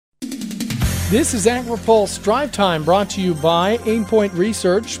This is AgriPulse Drive Time, brought to you by Aimpoint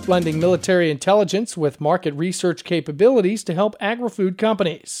Research, blending military intelligence with market research capabilities to help agri-food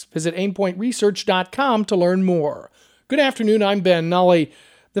companies. Visit aimpointresearch.com to learn more. Good afternoon, I'm Ben Nully.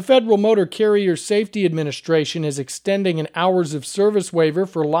 The Federal Motor Carrier Safety Administration is extending an hours of service waiver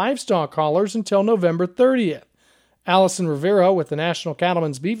for livestock haulers until November 30th. Allison Rivera with the National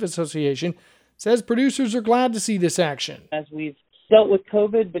Cattlemen's Beef Association says producers are glad to see this action. As we've dealt with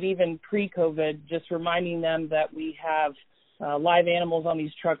COVID, but even pre-COVID, just reminding them that we have live animals on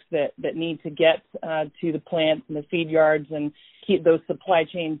these trucks that need to get to the plants and the feed yards and keep those supply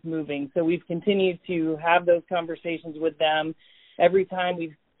chains moving. So we've continued to have those conversations with them. Every time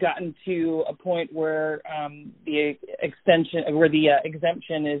we've gotten to a point where the exemption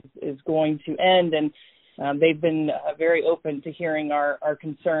is going to end, and they've been very open to hearing our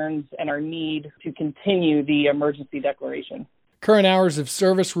concerns and our need to continue the emergency declaration. Current hours of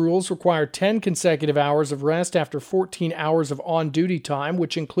service rules require 10 consecutive hours of rest after 14 hours of on-duty time,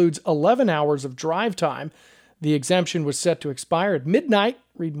 which includes 11 hours of drive time. The exemption was set to expire at midnight.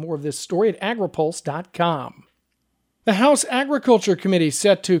 Read more of this story at agripulse.com. The House Agriculture Committee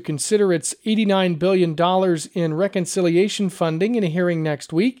set to consider its $89 billion in reconciliation funding in a hearing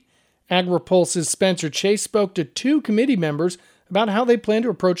next week. AgriPulse's Spencer Chase spoke to two committee members about how they plan to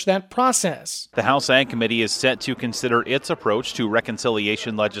approach that process. The House Ag Committee is set to consider its approach to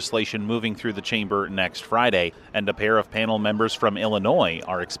reconciliation legislation moving through the chamber next Friday, and a pair of panel members from Illinois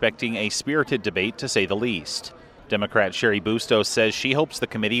are expecting a spirited debate, to say the least. Democrat Cheri Bustos says she hopes the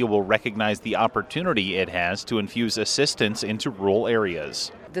committee will recognize the opportunity it has to infuse assistance into rural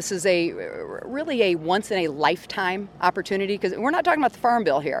areas. This is really a once-in-a-lifetime opportunity, because we're not talking about the Farm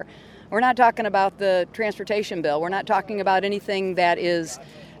Bill here. We're not talking about the transportation bill. We're not talking about anything that is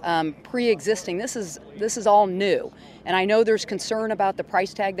pre-existing. This is all new. And I know there's concern about the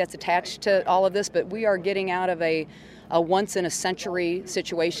price tag that's attached to all of this, but we are getting out of a once-in-a-century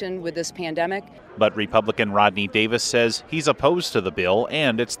situation with this pandemic. But Republican Rodney Davis says he's opposed to the bill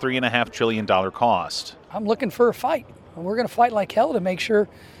and its $3.5 trillion cost. I'm looking for a fight. And we're going to fight like hell to make sure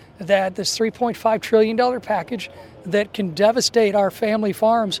that this $3.5 trillion package that can devastate our family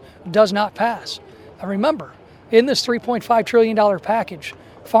farms does not pass. And remember, in this $3.5 trillion package,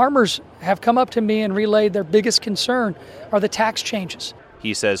 farmers have come up to me and relayed their biggest concern are the tax changes.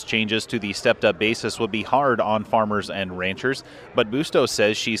 He says changes to the stepped-up basis would be hard on farmers and ranchers, but Bustos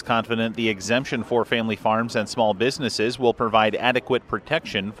says she's confident the exemption for family farms and small businesses will provide adequate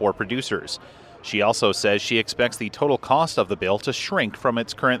protection for producers. She also says she expects the total cost of the bill to shrink from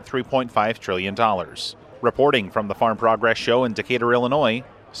its current $3.5 trillion. Reporting from the Farm Progress Show in Decatur, Illinois,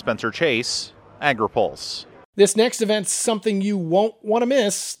 Spencer Chase, AgriPulse. This next event's something you won't want to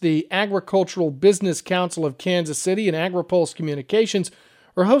miss. The Agricultural Business Council of Kansas City and AgriPulse Communications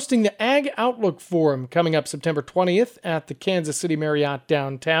are hosting the Ag Outlook Forum coming up September 20th at the Kansas City Marriott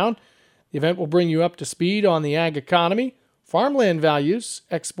downtown. The event will bring you up to speed on the ag economy, farmland values,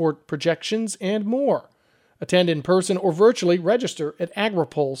 export projections, and more. Attend in person or virtually. Register at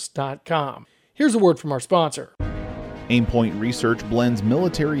agripulse.com. Here's a word from our sponsor. Aimpoint Research blends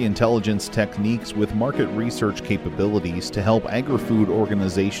military intelligence techniques with market research capabilities to help agri-food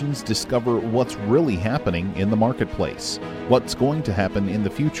organizations discover what's really happening in the marketplace, what's going to happen in the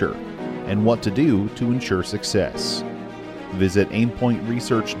future, and what to do to ensure success. Visit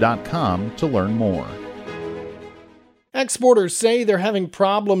aimpointresearch.com to learn more. Exporters say they're having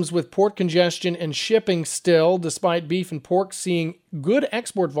problems with port congestion and shipping still, despite beef and pork seeing good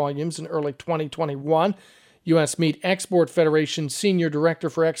export volumes in early 2021. U.S. Meat Export Federation Senior Director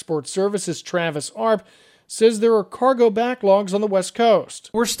for Export Services Travis Arp says there are cargo backlogs on the West Coast.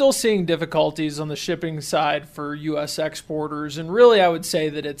 We're still seeing difficulties on the shipping side for U.S. exporters, and really I would say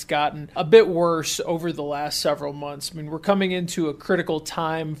that it's gotten a bit worse over the last several months. I mean, we're coming into a critical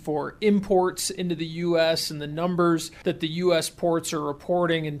time for imports into the U.S., and the numbers that the U.S. ports are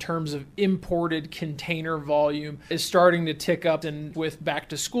reporting in terms of imported container volume is starting to tick up, and with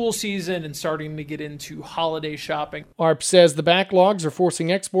back-to-school season and starting to get into holiday shopping. Arp says the backlogs are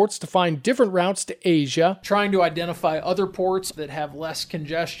forcing exports to find different routes to Asia, trying to identify other ports that have less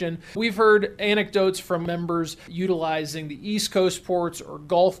congestion. We've heard anecdotes from members utilizing the East Coast ports or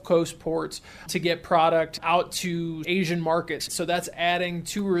Gulf Coast ports to get product out to Asian markets. So that's adding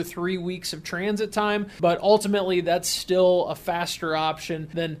 2 or 3 weeks of transit time, but ultimately that's still a faster option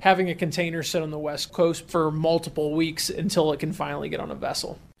than having a container sit on the West Coast for multiple weeks until it can finally get on a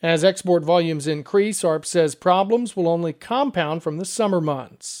vessel. As export volumes increase, Arp says problems will only compound from the summer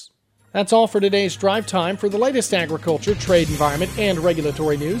months. That's all for today's Drive Time. For the latest agriculture, trade, environment, and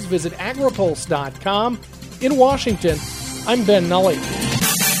regulatory news, visit agripulse.com. In Washington, I'm Ben Nully.